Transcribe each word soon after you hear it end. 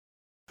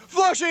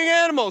Flushing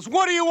Animals,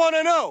 what do you want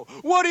to know?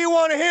 What do you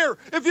want to hear?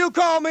 If you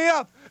call me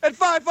up at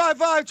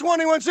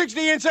 555-2160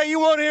 and say you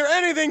won't hear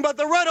anything but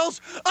the riddles,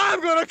 I'm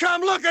going to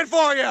come looking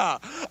for you.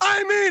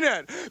 I mean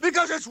it,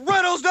 because it's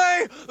Riddles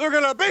Day. They're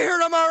going to be here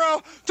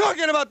tomorrow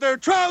talking about their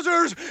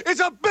trousers. It's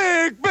a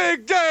big,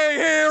 big day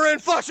here in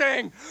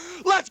Flushing.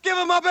 Let's give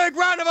them a big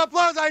round of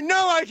applause. I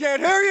know I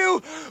can't hear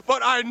you,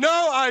 but I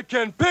know I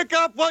can pick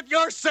up what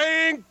you're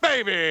saying,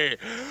 baby.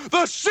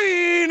 The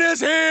scene is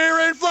here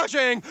in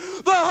Flushing.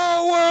 The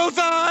whole world's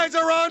eyes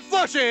are on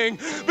Flushing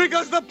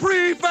because the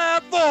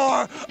Prefab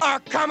Four are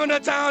coming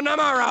to town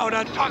tomorrow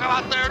to talk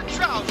about their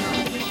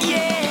trousers.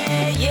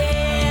 Yeah,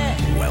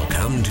 yeah.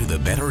 Welcome to the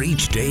Better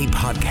Each Day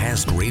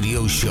podcast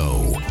radio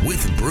show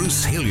with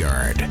Bruce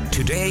Hilliard.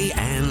 Today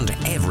and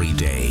every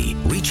day,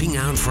 reaching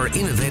out for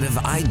innovative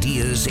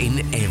ideas in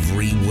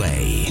every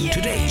way. Yeah,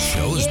 Today's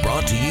show is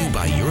brought to you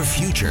by your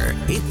future.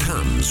 It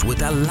comes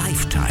with a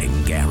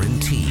lifetime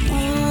guarantee.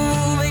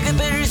 Ooh, make it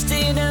better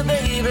stay now,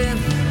 baby.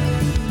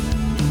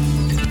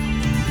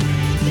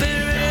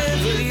 Better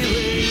everywhere.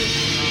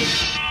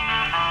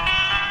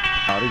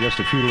 Just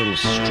a few little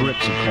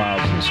strips of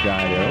clouds in the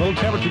sky there. A little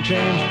temperature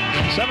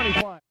change,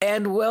 75.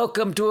 And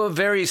welcome to a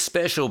very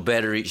special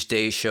Better Each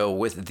Day show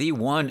with the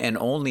one and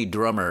only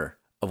drummer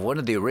of one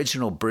of the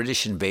original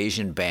British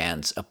Invasion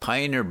bands, a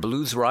pioneer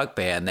blues rock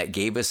band that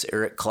gave us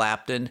Eric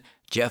Clapton,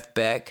 Jeff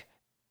Beck,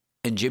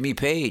 and Jimmy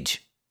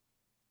Page.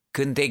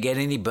 Couldn't they get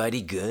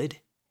anybody good?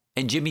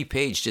 And Jimmy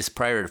Page just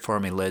prior to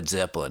forming Led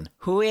Zeppelin.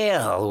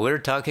 Well, we're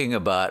talking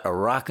about a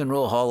Rock and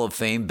Roll Hall of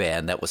Fame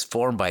band that was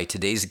formed by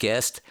today's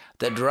guest,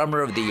 the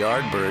drummer of the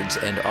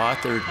Yardbirds and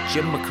author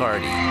Jim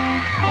McCarty.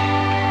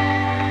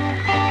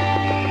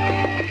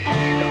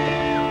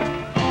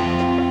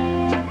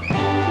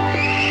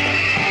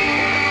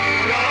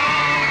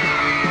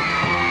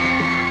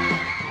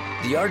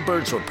 The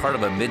Yardbirds were part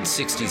of a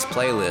mid-60s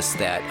playlist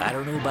that, I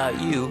don't know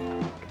about you,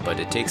 but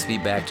it takes me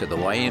back to the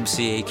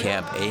YMCA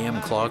camp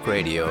AM clock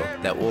radio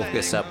that woke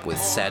us up with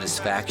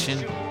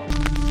satisfaction.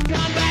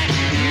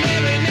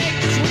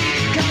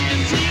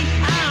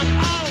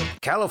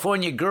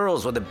 California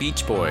Girls with the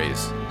Beach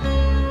Boys.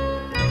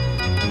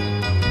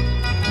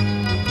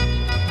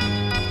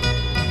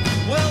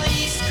 Well,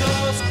 East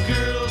Coast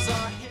girls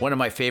are here. One of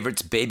my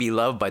favorites, Baby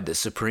Love by the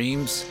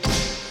Supremes.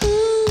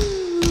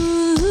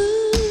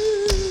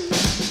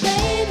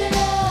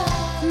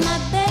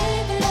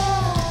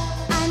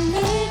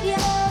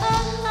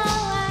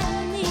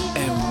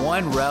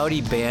 One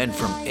rowdy band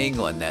from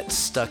England that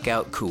stuck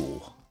out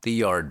cool,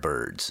 the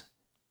Yardbirds.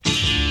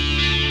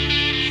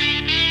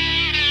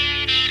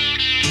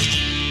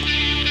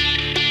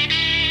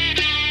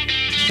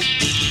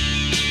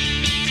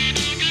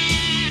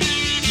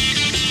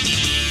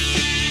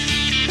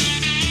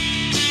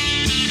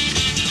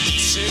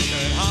 Sick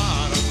and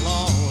hard and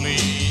lonely,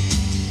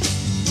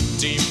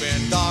 deep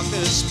in dark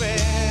despair.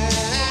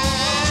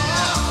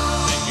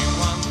 Thinking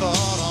one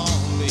thought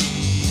only,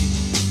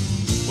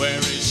 where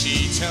is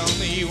she? Tell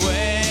me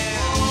where.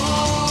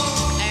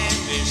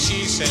 And if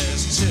she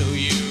says to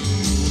you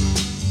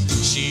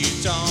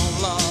she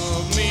don't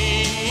love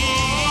me,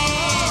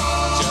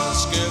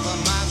 just give her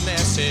my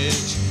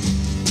message,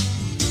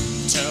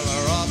 tell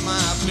her of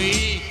my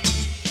plea.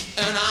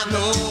 And I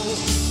know,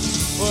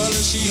 well,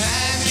 if she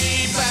had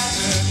me back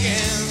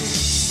again,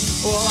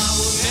 well, I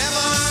would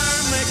never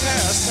make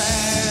her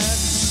sad.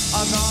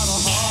 I got a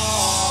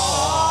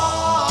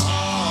heart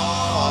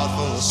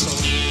full of soul.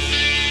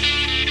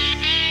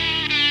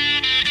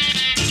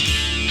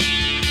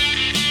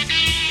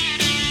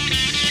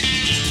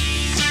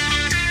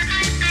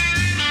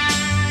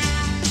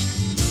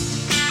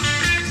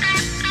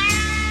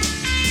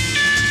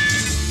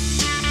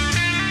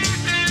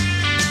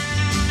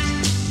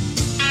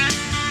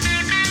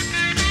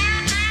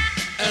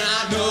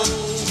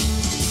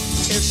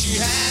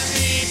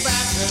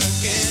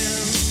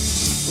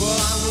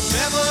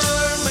 Never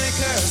make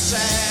her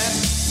sad.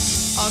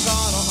 I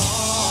got a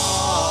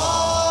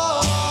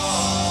heart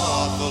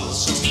full of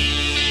soul.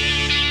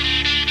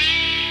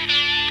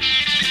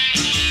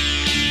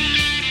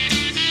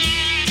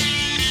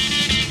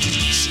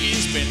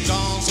 She's been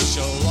gone such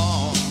a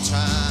long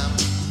time,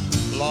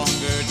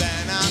 longer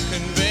than I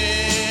can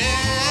bear.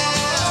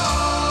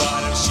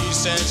 But if she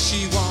says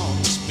she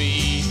wants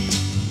me,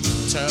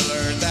 tell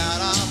her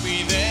that I'll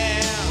be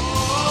there.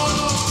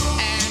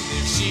 And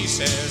if she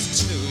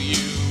says to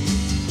you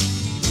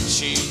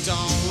she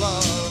don't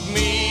love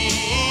me,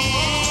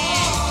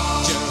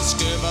 just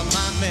give her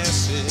my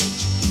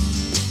message,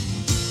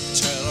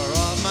 tell her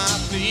of my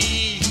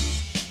plea.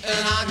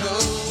 And I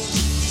know,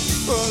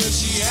 well, if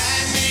she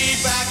had me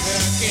back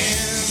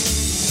again,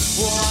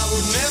 well, I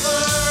would never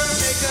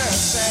make her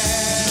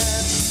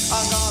sad. I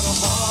got a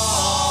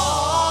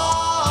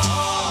heart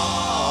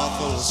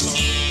full of soul.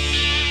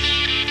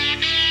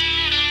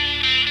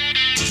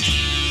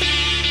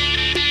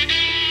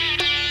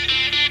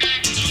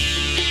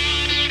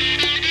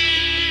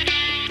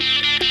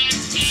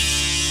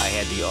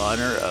 The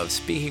honor of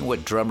speaking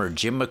with drummer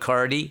Jim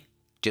McCarty,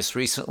 Just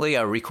recently,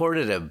 I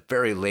recorded a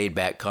very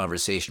laid-back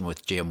conversation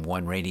with Jim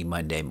one rainy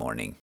Monday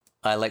morning.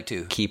 I like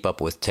to keep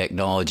up with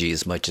technology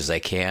as much as I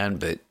can,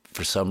 but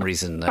for some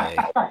reason,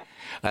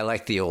 I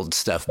like the old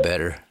stuff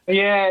better.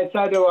 Yeah,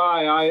 so do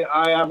I.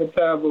 I have a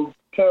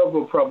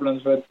terrible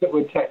problems with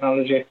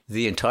technology.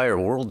 The entire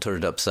world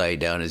turned upside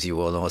down, as you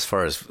well know, as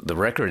far as the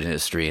record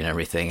industry and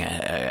everything.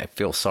 I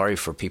feel sorry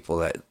for people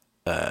that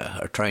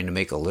are trying to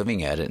make a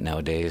living at it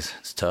nowadays.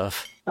 It's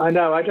tough. I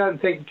know. I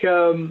don't think.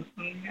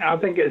 I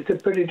think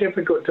it's pretty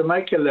difficult to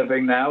make a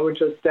living now with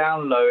just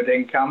download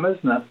income,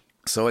 isn't it?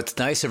 So it's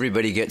nice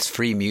everybody gets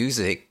free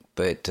music,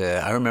 but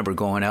I remember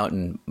going out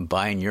and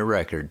buying your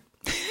record.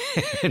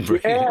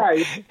 And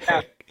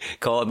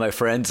calling my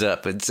friends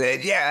up and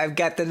saying, "Yeah, I've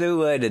got the new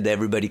one," and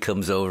everybody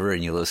comes over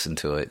and you listen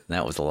to it. And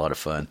that was a lot of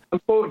fun.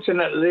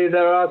 Unfortunately,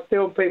 there are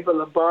still people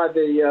that buy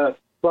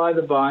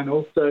the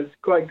vinyl, so it's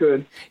quite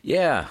good.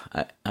 Yeah,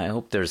 I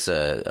hope there's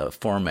a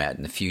format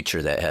in the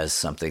future that has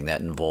something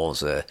that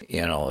involves a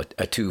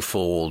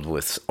twofold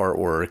with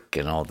artwork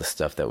and all the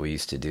stuff that we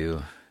used to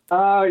do.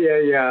 Oh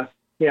yeah.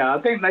 I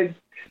think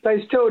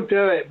they still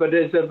do it, but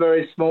it's a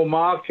very small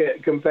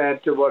market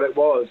compared to what it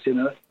was, you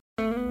know.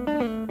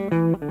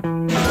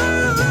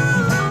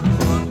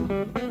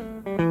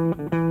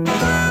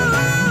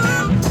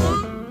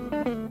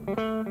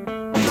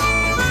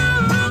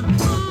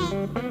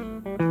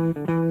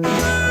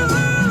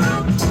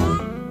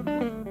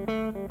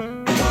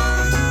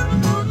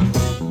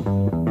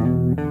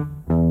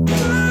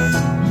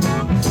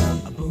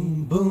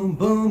 Boom, boom,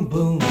 boom,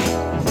 boom.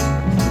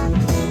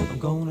 I'm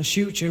gonna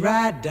shoot you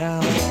right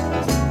down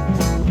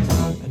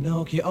and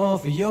knock you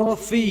off of your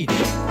feet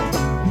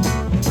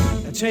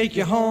and take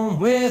you home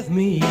with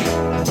me.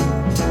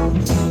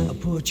 I'll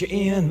put you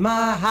in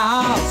my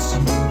house.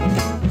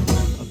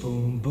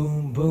 Boom,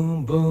 boom,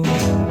 boom, boom.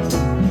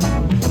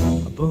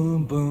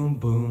 Boom, boom,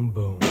 boom,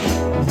 boom.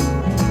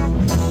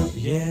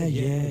 Yeah.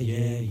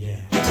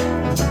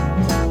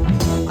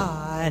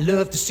 I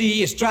love to see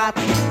you strut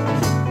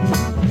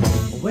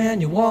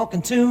when you're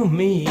walking to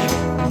me,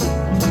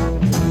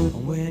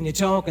 when you're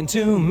talking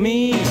to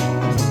me.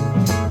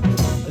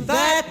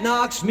 That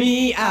knocks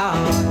me out.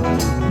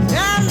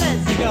 Now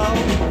let's go.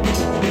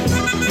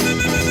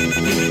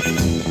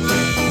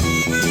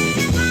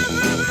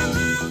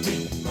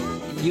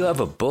 You have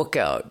a book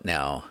out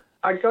now.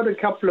 I got a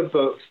couple of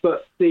books,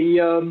 but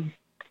the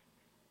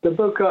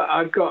book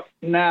I've got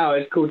now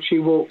is called She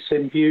Walks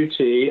in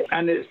Beauty,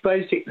 and it's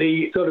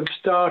basically sort of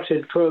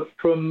started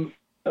from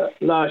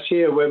last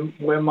year when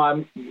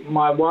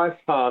my wife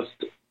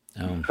passed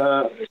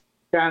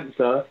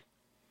cancer,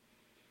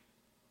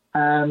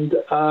 and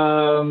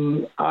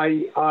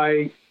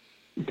I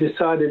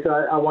decided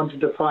I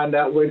wanted to find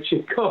out where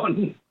she'd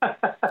gone.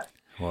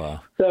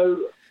 Wow.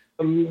 So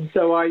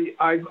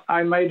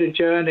I made a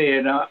journey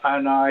and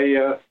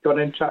I got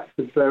in touch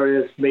with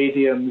various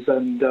mediums,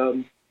 and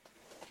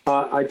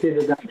I did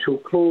an actual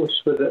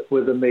course with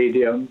a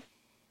medium,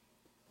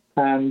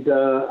 and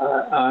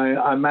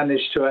I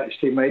managed to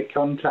actually make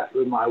contact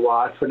with my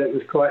wife, and it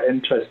was quite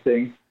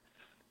interesting.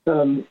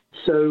 Wow.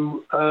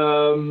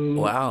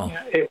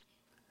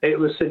 It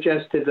was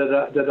suggested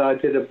that I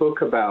did a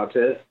book about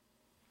it.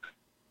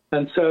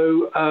 And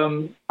so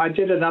I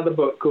did another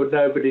book called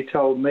Nobody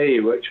Told Me,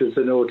 which was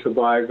an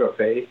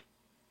autobiography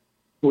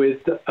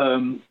with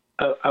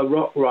a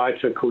rock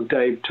writer called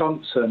Dave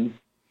Thompson,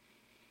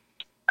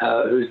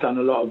 who's done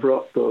a lot of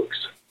rock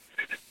books.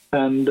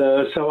 And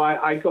so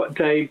I got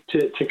Dave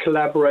to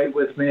collaborate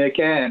with me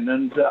again.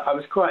 And I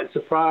was quite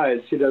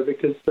surprised,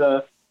 because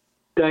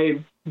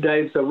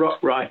Dave's a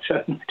rock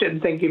writer. I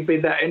didn't think he'd be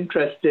that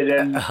interested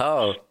in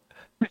a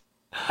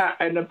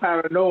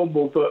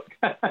paranormal book.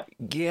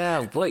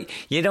 Yeah, boy.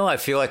 I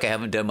feel like I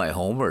haven't done my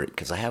homework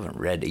because I haven't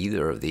read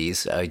either of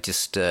these. I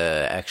just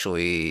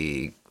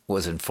actually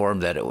was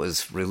informed that it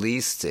was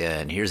released,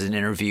 and here's an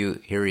interview.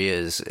 Here he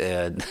is.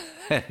 And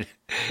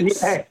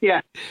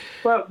yeah.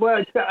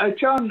 Well,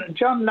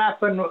 John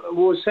Lappin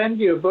will send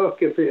you a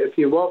book if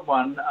you want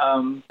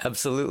one.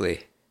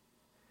 Absolutely.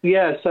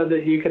 Yeah, so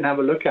that you can have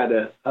a look at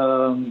it.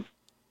 And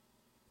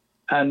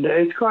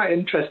it's quite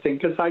interesting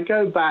because I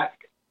go back,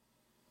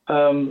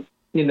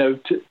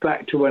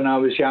 back to when I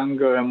was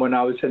younger and when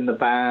I was in the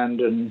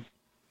band, and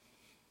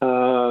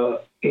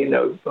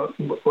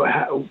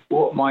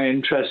what my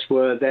interests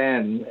were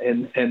then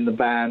in the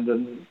band.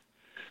 And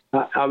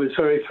I was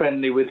very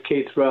friendly with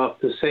Keith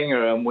Raft, the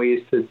singer, and we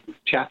used to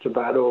chat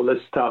about all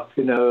this stuff,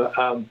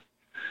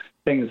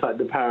 things like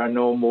the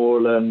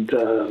paranormal and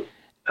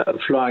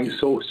flying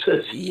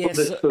saucers. Yes. All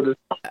this sort of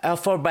stuff. How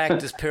far back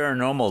does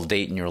paranormal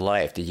date in your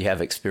life? Did you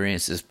have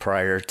experiences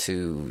prior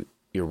to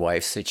your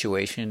wife's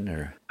situation,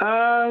 or?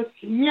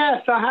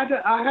 Yes, I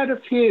had a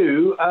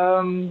few,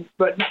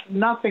 but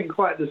nothing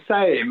quite the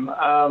same.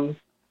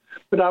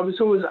 But I was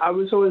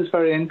always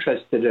very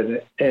interested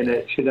in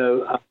it.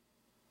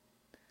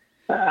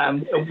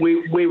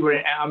 We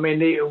were. I mean,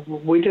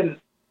 we didn't.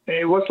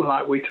 It wasn't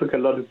like we took a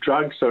lot of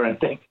drugs or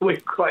anything. We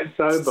were quite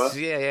sober.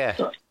 Yeah.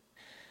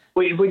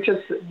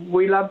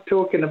 we love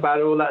talking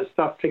about all that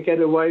stuff to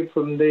get away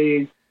from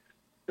the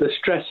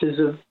stresses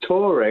of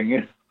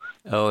touring.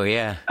 Oh,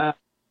 yeah.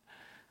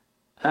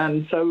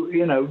 And so,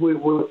 you know, we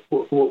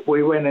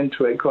went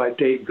into it quite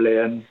deeply,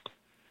 and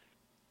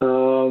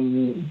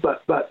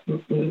but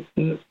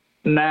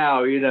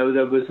now, you know,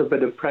 there was a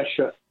bit of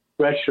pressure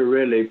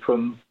really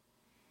from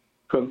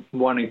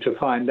wanting to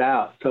find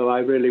out. So I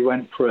really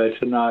went for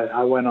it, and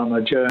I went on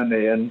a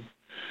journey, and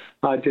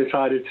I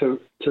decided to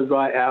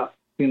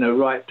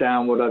write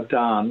down what I've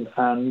done,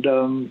 and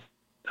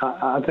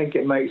I think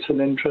it makes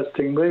an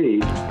interesting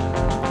read.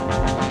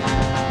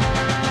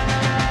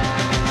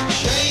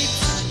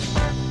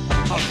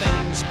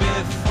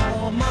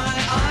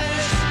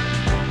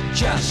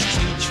 Just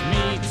teach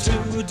me to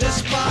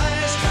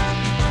despise.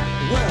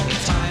 Will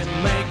time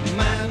make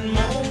man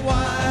more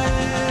wise?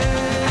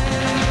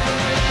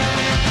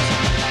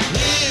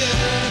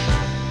 Here,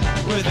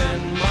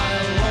 within my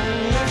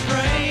lonely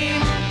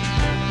frame,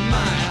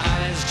 my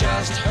eyes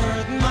just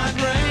hurt my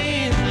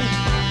brain.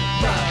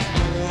 But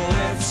will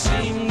it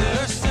seem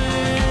the same?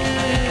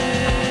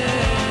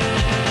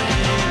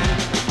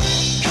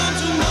 Come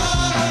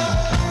tomorrow,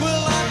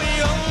 will I be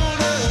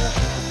older?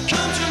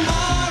 Come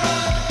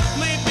tomorrow,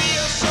 maybe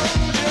a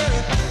soldier.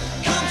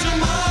 Come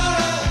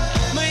tomorrow,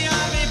 may I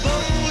be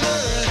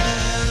bolder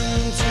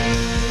than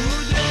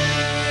today.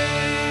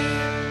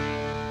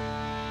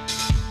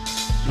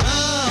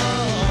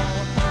 Now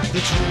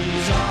the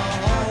trees are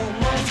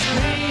almost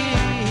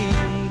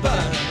green,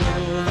 but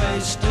will they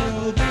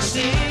still be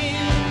seen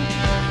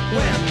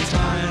when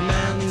time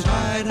and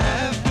tide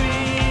have been?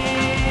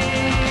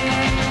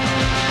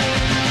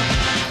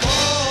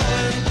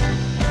 Falling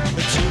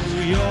to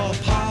your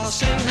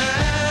passing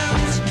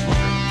hands,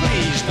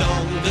 please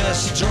don't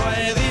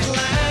destroy these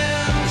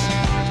lands.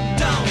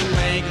 Don't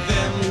make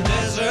them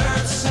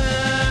desert sand.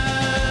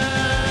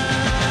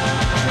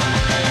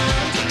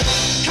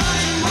 Come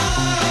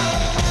tomorrow,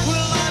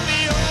 will I be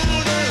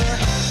older?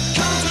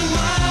 Come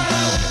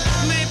tomorrow,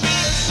 maybe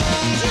a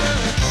soldier.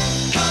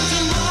 Come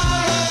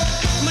tomorrow,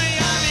 may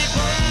I be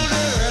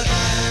bolder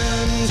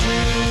than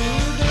today.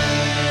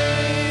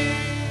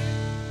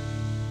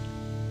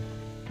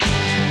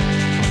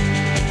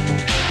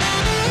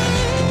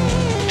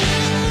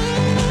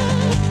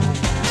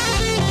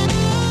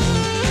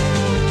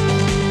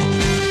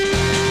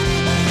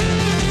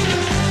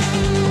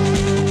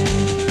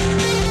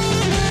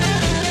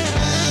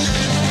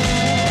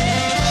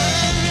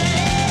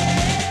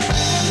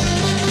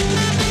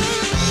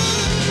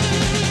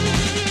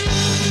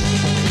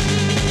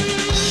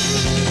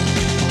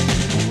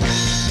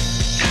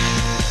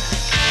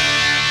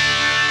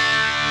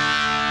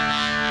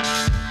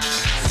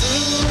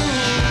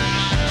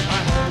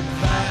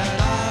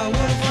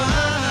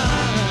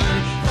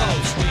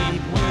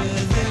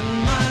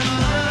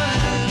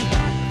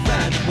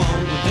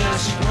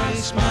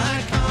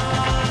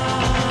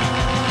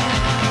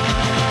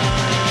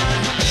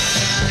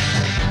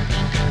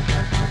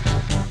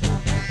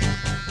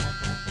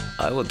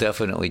 I will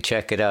definitely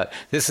check it out.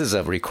 This is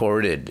a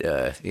recorded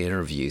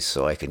interview,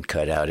 so I can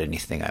cut out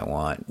anything I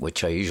want,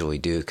 which I usually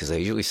do because I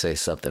usually say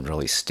something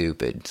really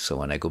stupid. So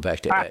when I go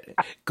back to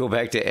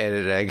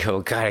edit, I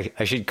go, God,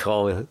 I should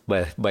call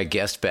my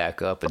guest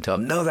back up and tell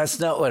him, no, that's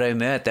not what I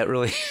meant. That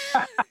really.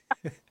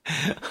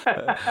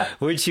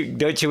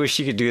 Don't you wish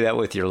you could do that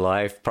with your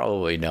life?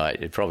 Probably not.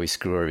 It'd probably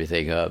screw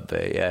everything up.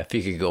 But yeah, if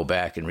you could go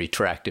back and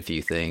retract a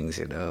few things,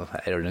 you know,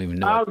 I don't even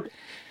know.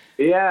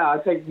 Yeah, I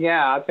think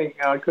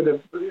I could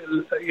have,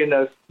 you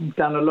know,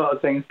 done a lot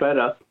of things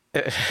better.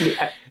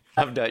 Yeah.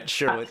 I'm not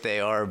sure what they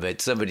are,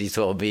 but somebody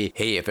told me,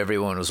 hey, if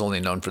everyone was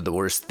only known for the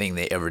worst thing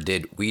they ever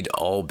did, we'd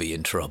all be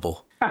in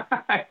trouble.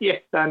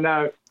 Yes, I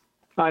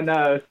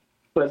know,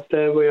 but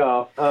there we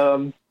are.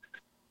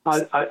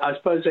 I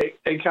suppose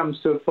it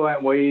comes to a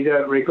point where you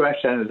don't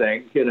regret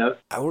anything, you know.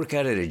 I work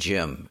out at a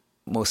gym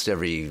most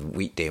every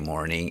weekday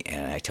morning,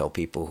 and I tell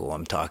people who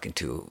I'm talking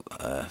to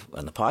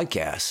on the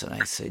podcast, and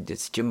I said,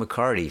 it's Jim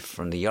McCarty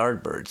from the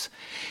Yardbirds.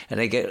 And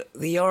I get,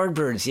 the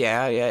Yardbirds,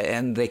 yeah,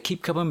 and they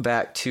keep coming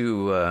back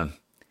to,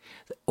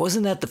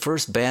 wasn't that the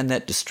first band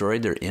that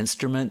destroyed their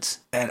instruments?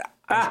 And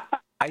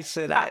I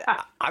said,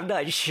 I'm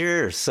not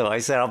sure. So I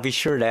said, I'll be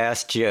sure to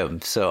ask Jim.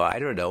 So I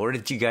don't know. Where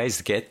did you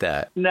guys get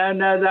that? No,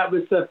 that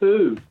was The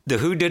Who. The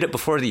Who did it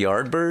before the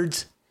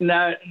Yardbirds?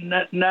 No,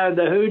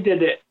 The Who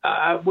did it.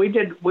 We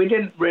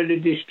didn't really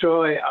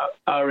destroy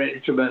our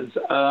instruments.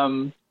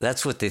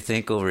 That's what they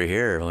think over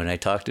here. When I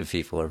talk to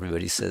people,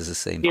 everybody says the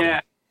same thing.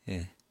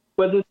 Yeah.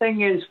 Well, the thing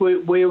is,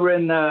 we were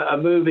in a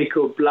movie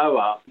called Blow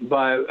Up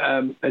by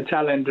an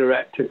Italian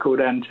director called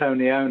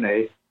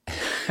Antonioni,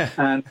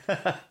 and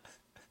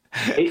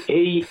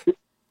he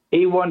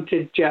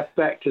wanted Jeff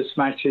Beck to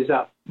smash his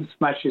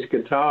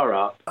guitar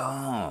up.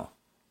 Oh.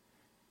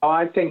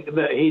 I think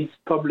that he'd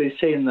probably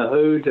seen The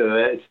Who do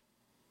it,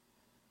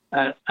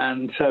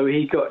 and so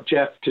he got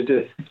Jeff to do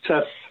it.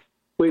 So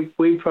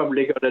we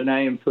probably got a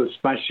name for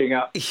smashing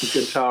up the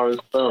guitar as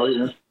well, you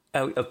know.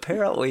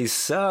 Apparently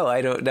so.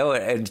 I don't know.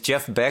 And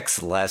Jeff Beck's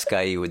the last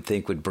guy you would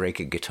think would break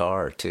a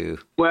guitar, too.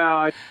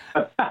 Well,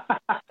 I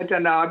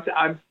don't know.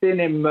 I've seen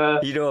him...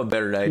 you know him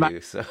better than I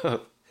do,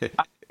 so...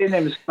 I've seen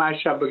him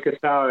smash up a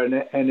guitar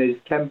in his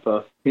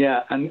temper.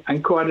 Yeah,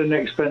 and quite an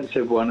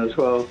expensive one as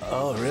well.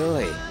 Oh,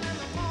 really?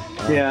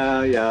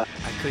 Yeah.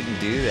 I couldn't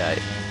do that.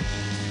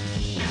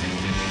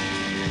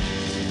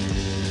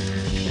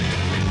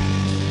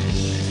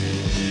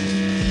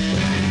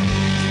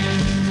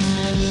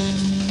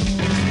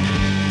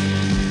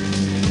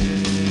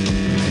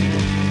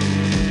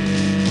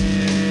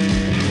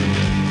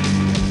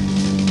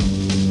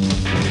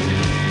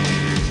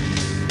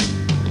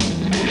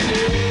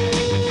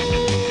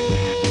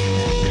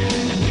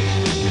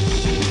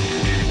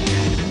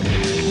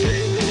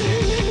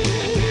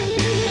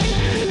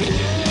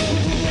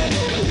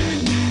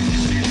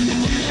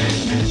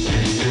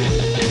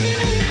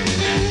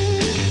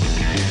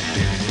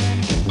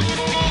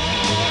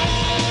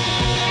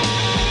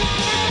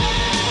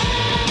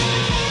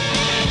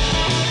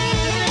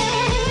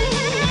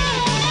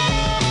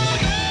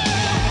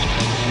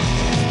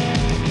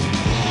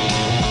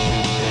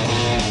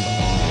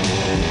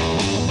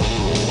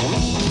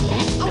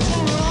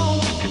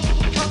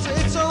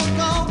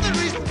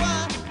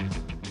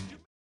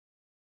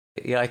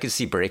 Yeah, I could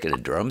see breaking a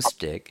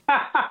drumstick.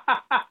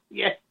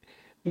 Yeah.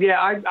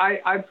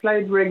 I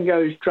played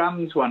Ringo's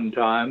drums one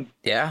time.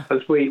 Yeah.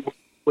 Because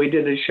we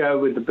did a show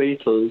with the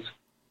Beatles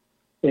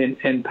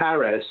in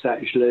Paris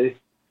actually,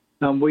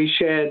 and we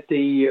shared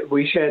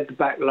the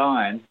back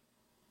line,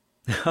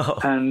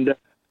 and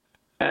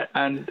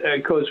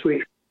of course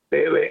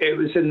it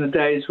was in the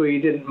days where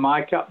you didn't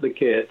mic up the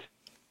kit,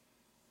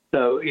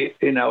 so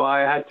I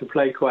had to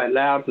play quite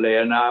loudly,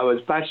 and I was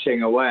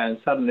bashing away, and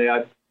suddenly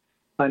I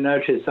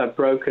noticed I'd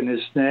broken his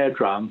snare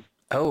drum.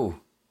 Oh.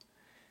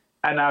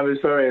 And I was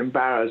very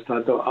embarrassed.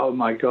 I thought, oh,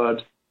 my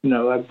God,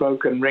 I've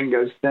broken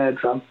Ringo's snare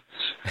drum.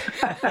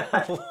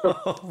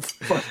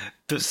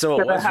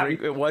 So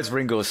it was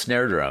Ringo's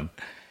snare drum.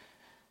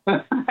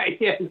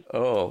 Yes.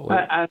 Oh,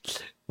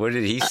 what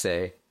did he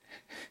say?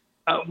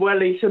 Well,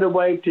 he sort of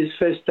waved his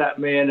fist at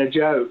me in a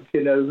joke,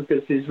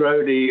 because his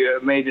roadie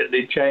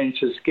immediately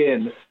changed the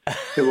skin.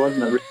 It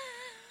wasn't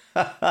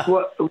it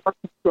wasn't a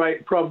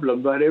great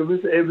problem, but it was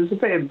a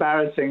bit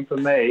embarrassing for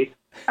me.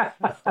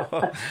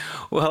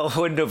 Well,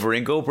 wouldn't have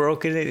Ringo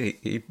broken it?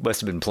 He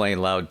must have been playing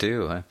loud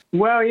too, huh?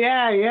 Well,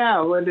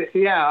 yeah. Well,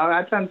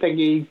 I don't think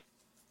he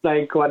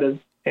played quite as,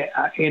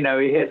 he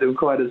hit them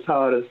quite as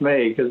hard as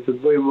me, because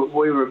we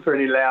were a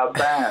pretty loud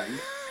band.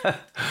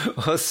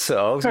 Well,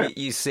 so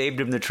you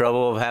saved him the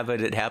trouble of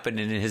having it happen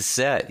in his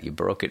set. You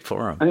broke it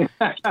for him.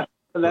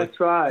 That's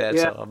right.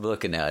 That's how I'm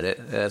looking at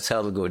it. That's how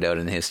it'll go down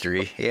in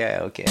history. Yeah,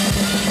 okay.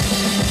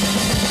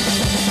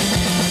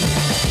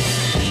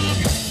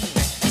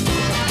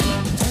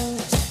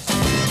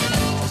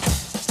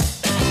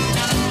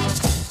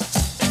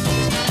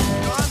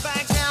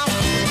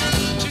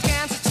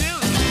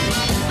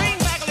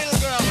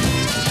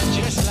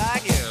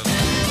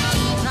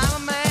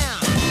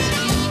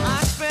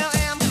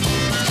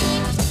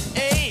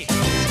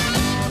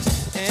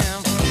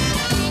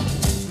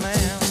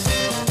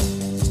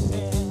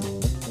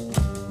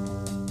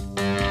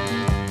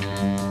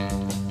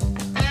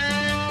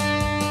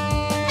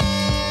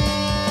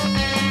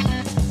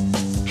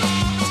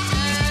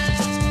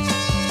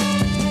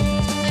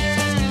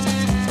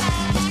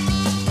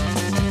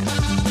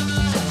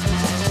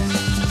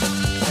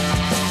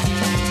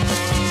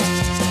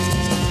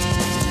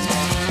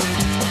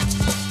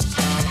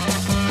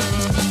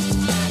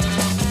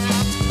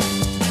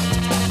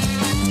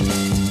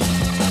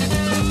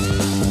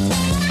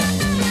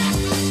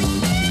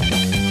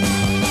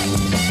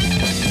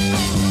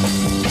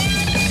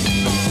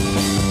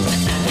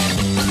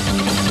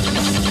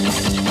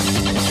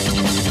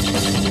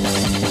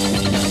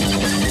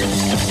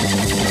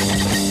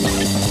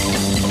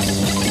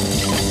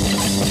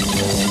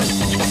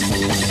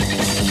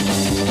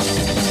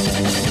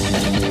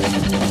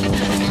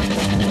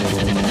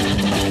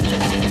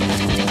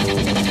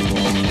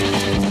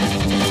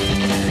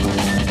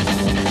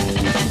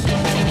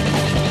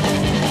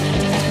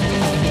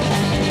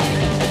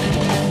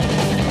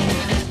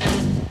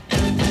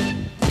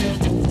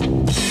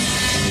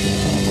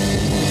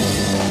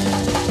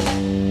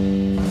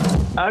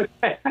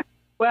 Okay.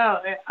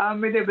 Well, I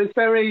mean, it was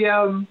very,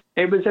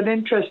 it was an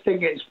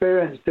interesting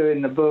experience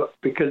doing the book,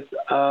 because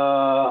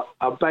I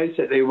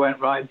basically went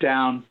right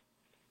down.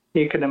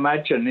 You can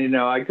imagine,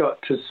 I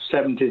got to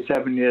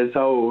 77 years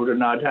old,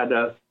 and I'd had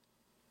a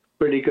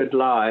pretty good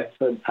life,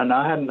 and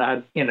I hadn't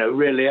had, I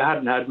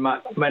hadn't had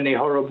many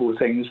horrible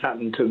things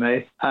happen to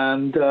me.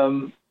 And,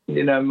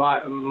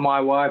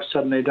 my wife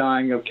suddenly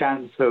dying of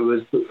cancer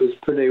was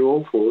pretty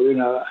awful,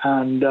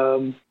 and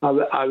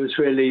I was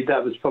really,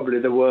 that was probably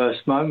the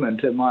worst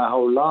moment in my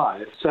whole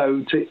life.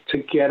 So to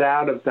get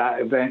out of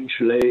that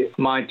eventually,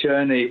 my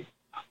journey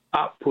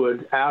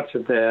upward out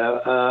of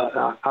there,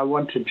 I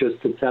wanted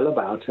just to tell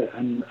about it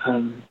and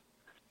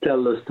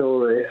tell the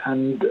story,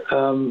 and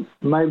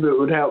maybe it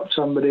would help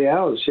somebody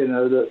else,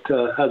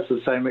 that has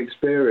the same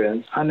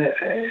experience. And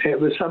it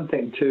was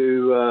something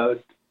to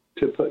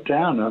put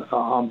down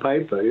on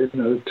paper,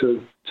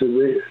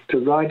 to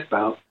write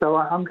about. So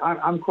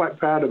I'm quite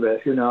proud of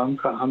it.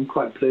 I'm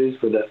quite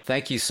pleased with it.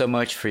 Thank you so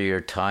much for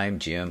your time,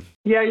 Jim.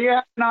 Yeah.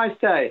 Have a nice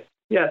day.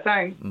 Yeah.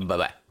 Thanks.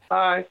 Bye-bye.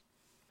 Bye.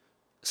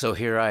 So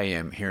here I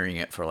am hearing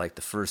it for like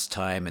the first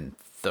time in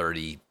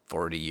 30,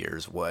 40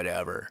 years,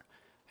 whatever.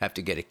 Have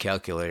to get a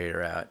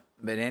calculator out.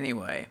 But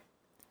anyway,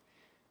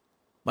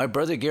 my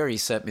brother Gary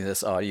sent me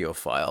this audio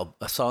file,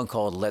 a song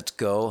called Let's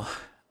Go.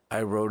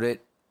 I wrote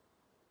it.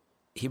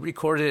 He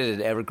recorded it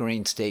at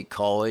Evergreen State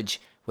College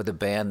with a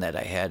band that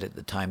I had at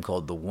the time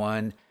called The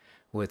One,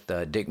 with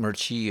Dick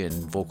Murchie on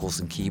vocals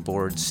and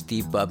keyboards,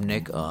 Steve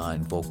Bubnick on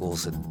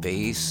vocals and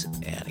bass,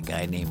 and a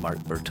guy named Mark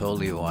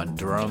Bertolio on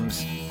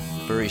drums.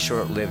 Very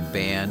short-lived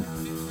band.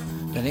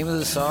 The name of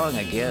the song,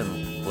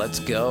 again, Let's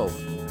Go.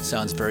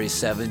 Sounds very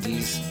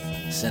 70s,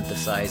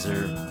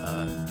 synthesizer,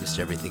 just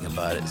everything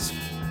about it is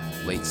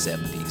late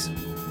 70s.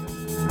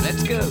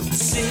 Let's go. The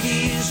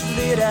city's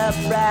lit up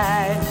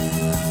bright,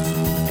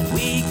 and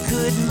we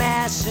could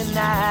mash a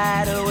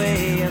night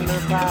away in the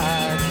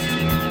park,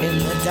 in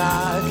the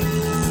dark,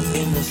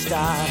 in the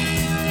dark.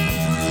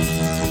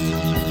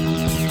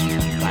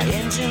 My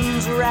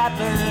engine's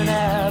wrapping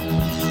up,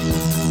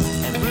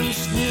 and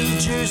Bruce, New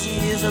Jersey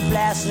is a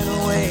blasting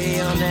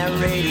away on that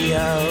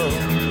radio.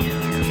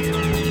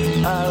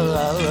 Oh.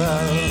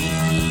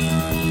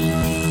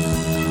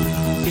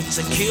 It's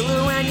a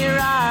killer when you're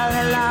all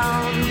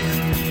alone,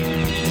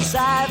 'cause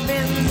I've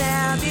been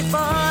there before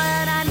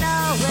and I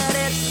know what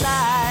it's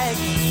like.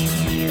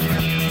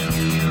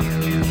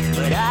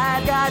 But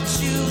I got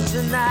you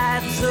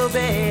tonight, so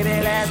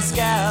baby, let's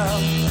go.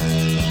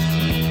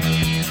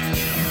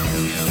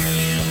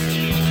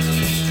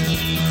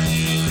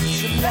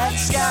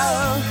 So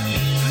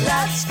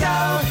let's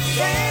go,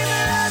 baby,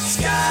 let's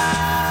go.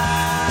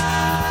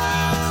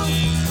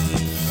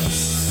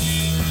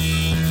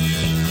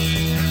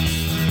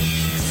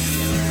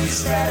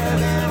 Better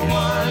than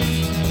one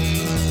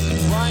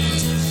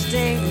just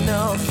ain't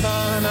no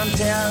fun, I'm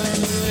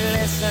telling you,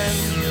 listen.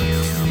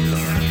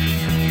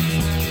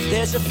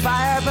 There's a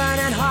fire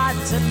burning hot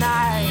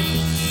tonight.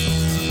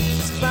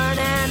 It's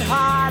burning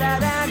hotter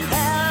than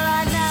hell,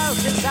 I know,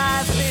 'cause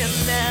I've been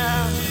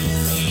there.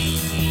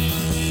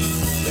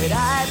 But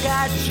I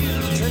got you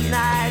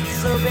tonight,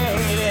 so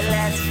baby,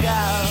 let's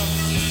go.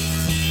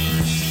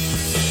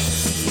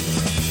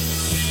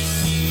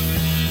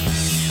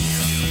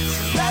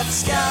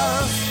 Let's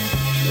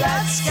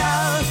go,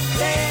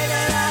 baby,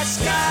 let's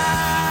go.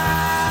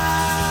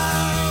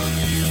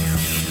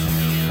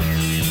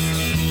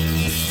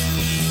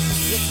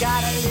 You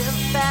gotta live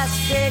fast,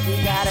 baby,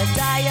 you gotta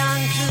die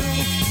young too.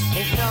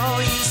 Ain't no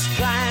use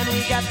crying, we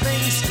got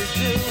things to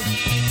do.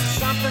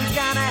 Something's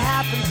gonna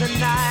happen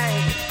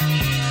tonight.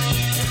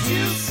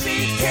 You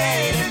see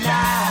Kay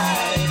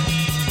tonight.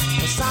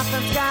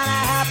 Something's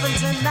gonna happen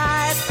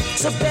tonight.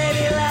 So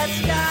baby, let's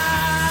go.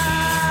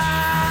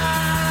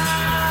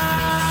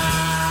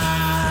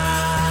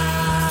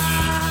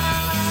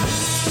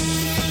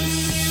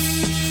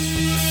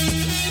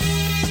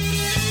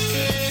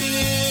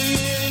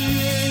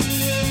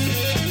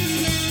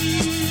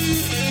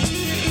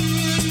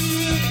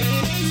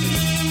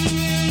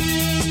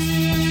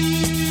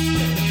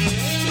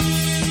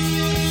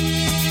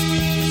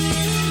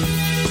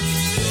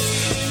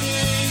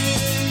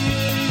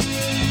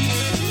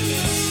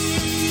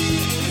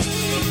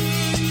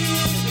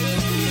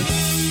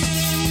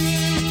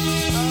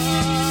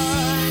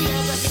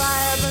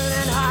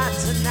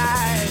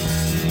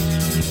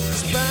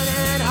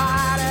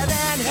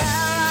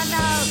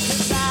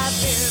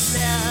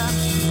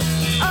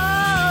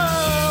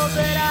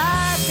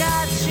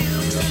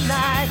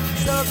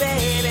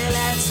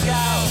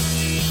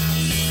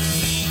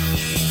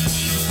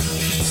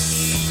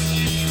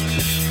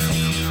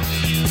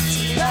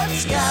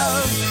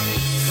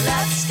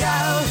 Let's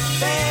go,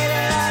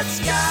 baby, let's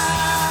go.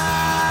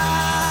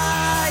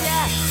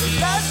 Yeah,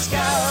 let's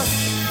go,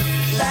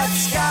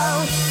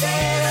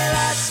 baby,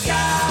 let's go.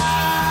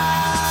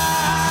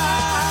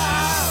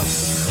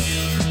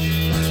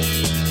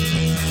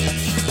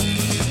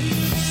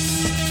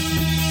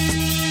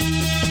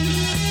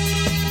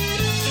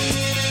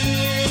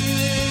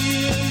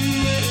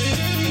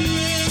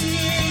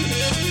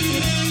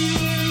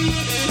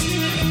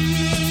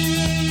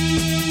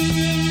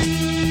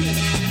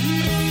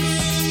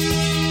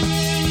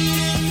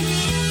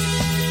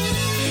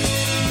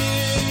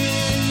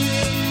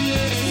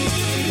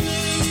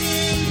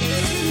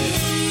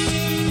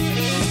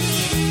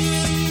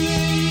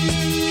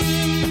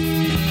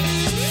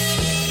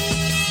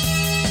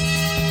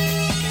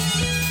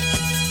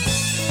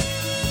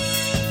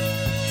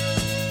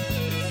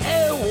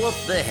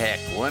 The heck,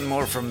 one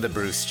more from the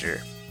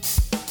Brewster.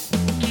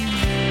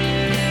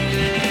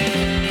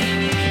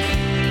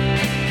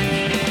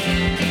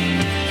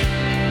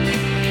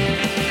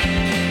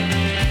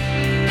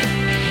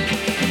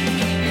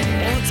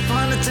 Once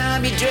upon a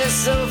time you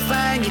dressed so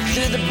fine, find you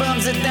through the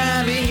bumps of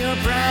dime in your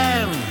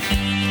prime.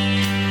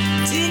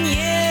 Didn't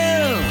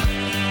you?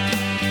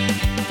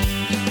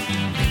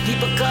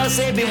 People call,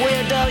 say,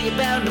 beware, dog, you're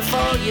bound to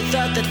fall. You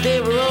thought that they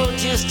were all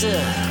just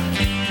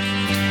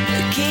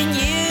can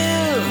you?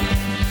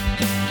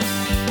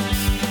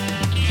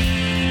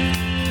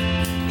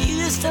 You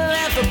used to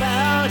laugh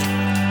about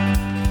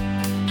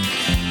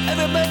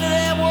everybody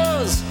that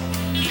was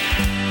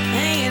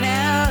hanging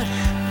out.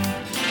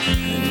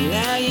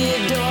 Now you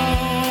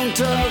don't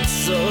talk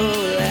so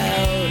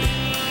loud.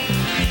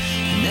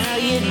 Now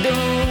you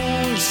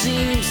don't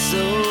seem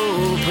so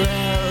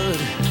proud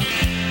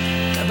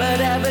about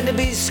having to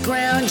be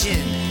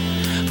scrounging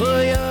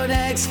for your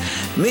next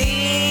meal.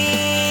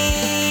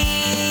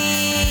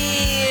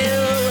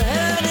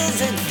 How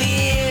does it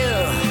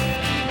feel?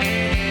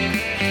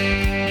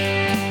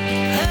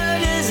 How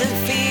does it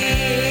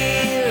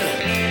feel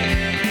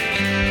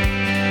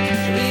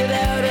to be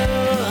without a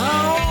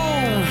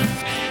home,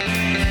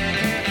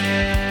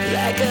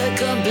 like a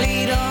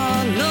complete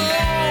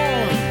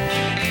unknown,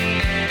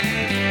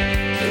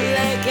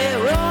 like a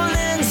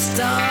rolling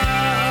stone?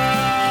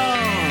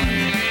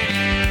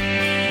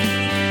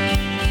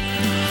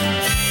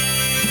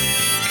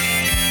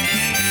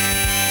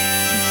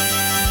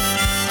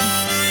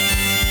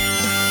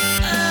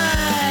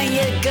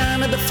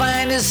 Gone to the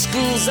finest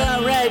schools,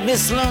 alright,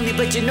 Miss Lonely,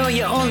 but you know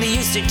you only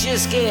used to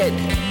just get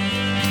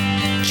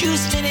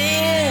juiced in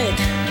it.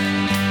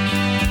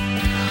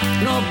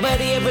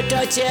 Nobody ever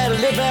taught you how to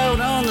live out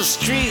on the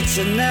streets,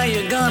 and now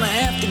you're gonna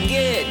have to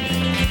get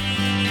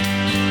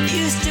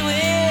used to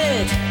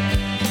it.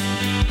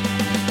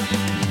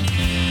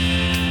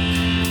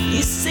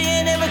 You say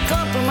I never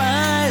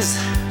compromise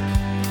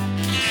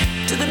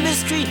to the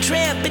mystery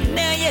tramp, but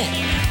now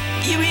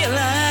you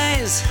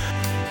realize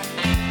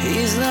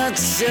he's not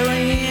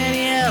selling you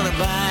any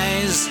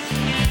alibis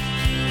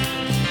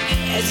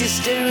as you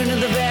stare into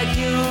the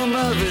vacuum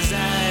of his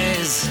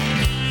eyes.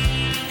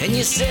 And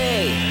you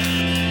say,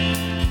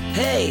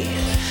 hey,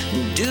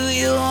 do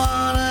you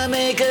wanna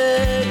make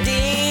a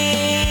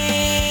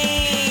deal?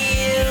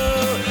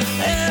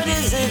 How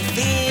does it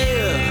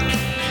feel?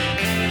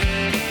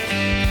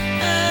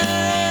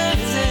 How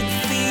does it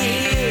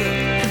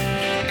feel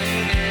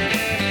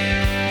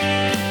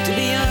to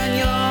be on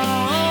your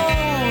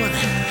own,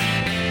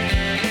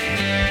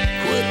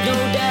 with no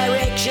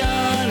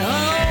direction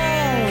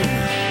home,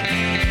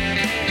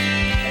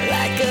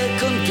 like a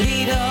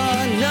complete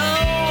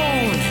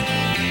unknown,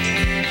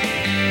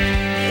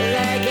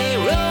 like a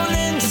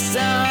rolling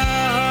stone?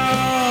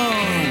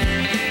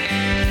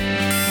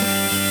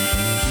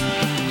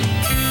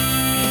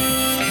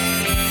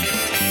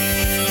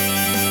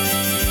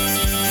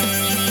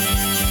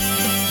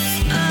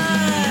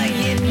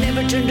 You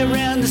never turned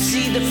around to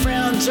see the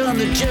frowns on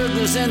the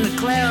jugglers and the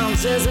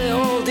clowns as they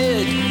all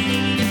did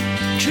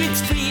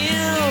tricks for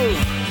you.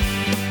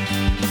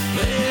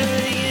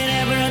 Well, you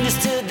never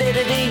understood that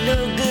it ain't no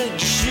good.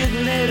 You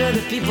shouldn't let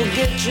other people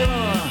get your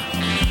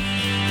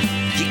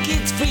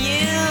kids for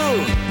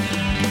you.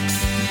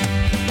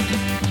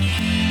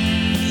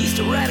 You used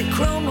to ride a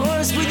chrome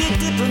horse with your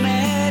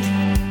diplomat,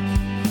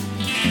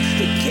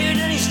 who carried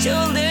on his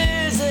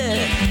shoulders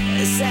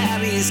a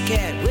Siamese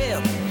cat.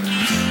 Well,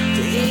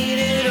 they hate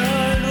it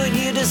hard when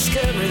you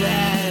discover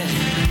that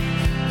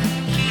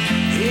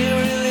he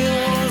really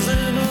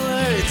wasn't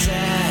where it's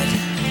at.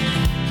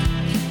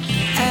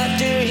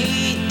 After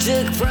he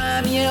took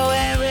from you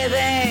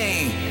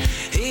everything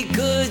he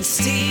could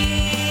steal.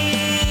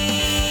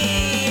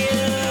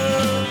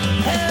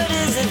 How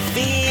does it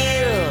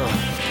feel?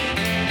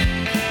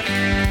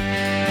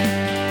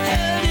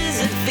 How does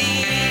it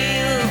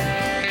feel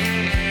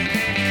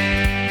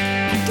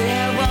to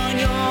have on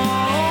your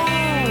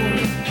own,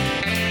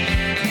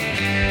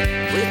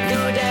 with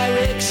no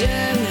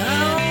direction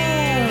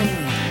home,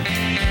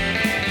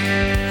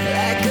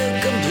 like a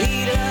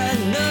complete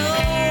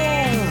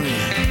unknown,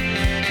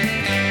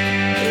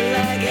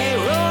 like a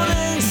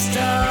rolling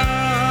stone?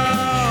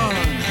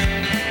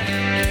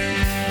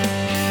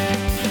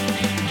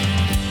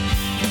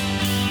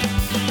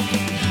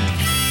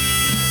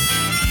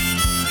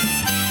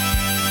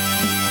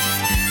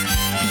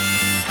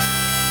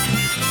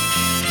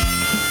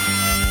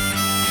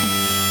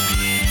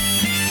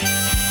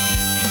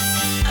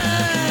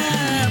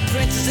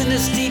 Princess in the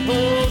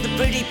steeple, the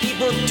pretty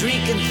people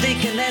drinking,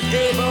 thinking that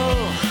they've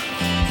all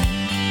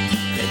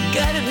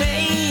got it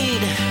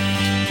made.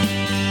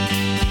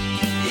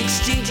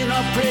 Exchanging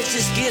all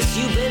precious gifts,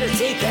 you better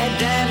take that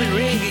diamond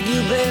ring and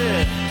you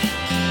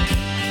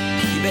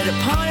better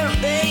pawn her,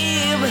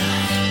 babe.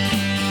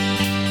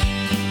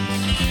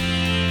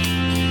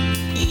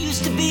 You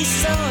used to be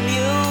so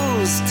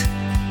amused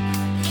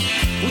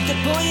with the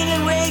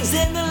pointed rags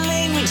and the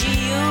language you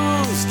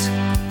used.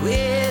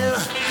 Well,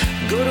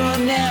 go to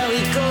him now,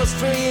 he calls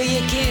for you,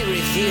 you can't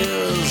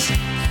refuse.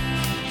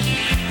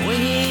 When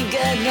you ain't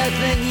got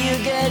nothing, you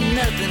got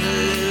nothing to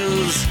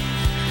lose.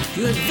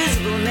 You're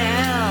invisible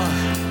now.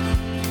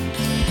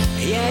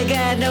 Yeah, I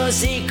got no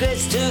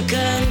secrets to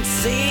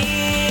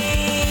conceal.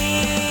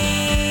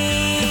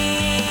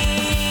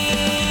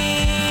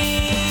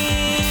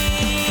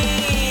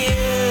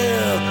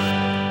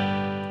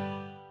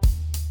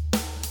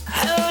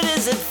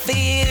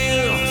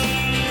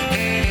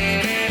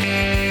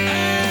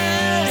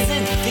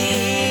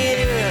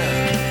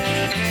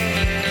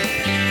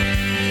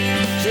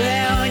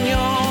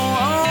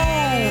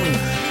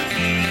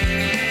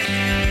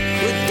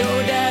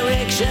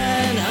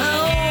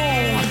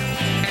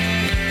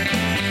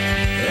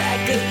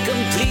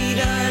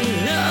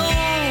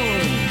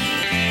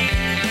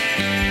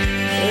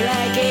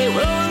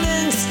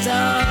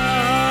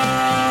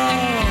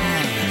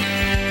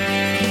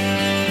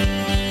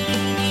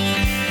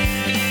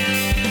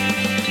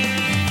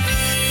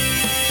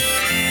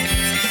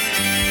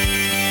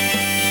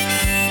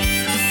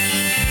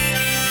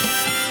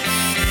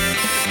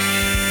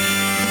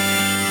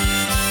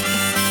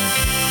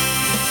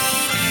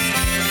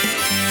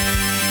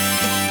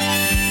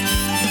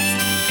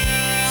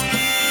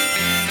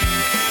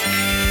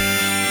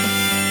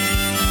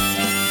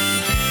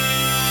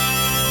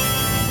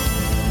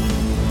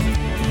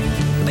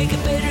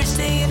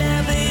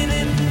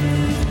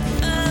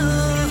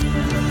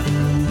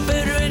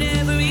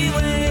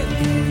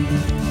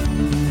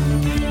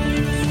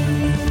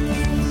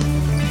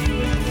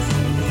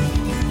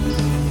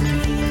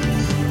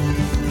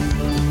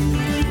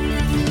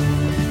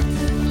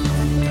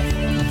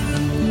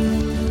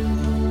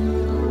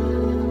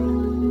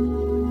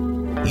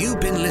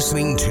 been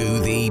listening to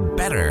the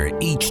Better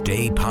Each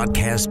Day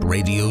podcast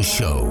radio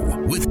show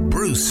with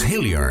Bruce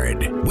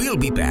Hilliard. We'll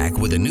be back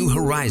with a new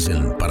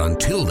horizon, but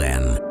until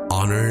then,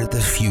 honor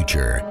the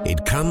future.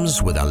 It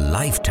comes with a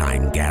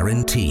lifetime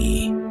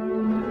guarantee.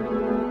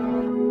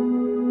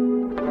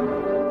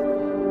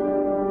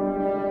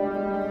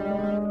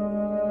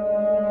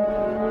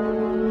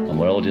 And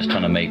we're all just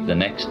trying to make the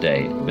next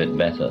day a bit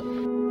better.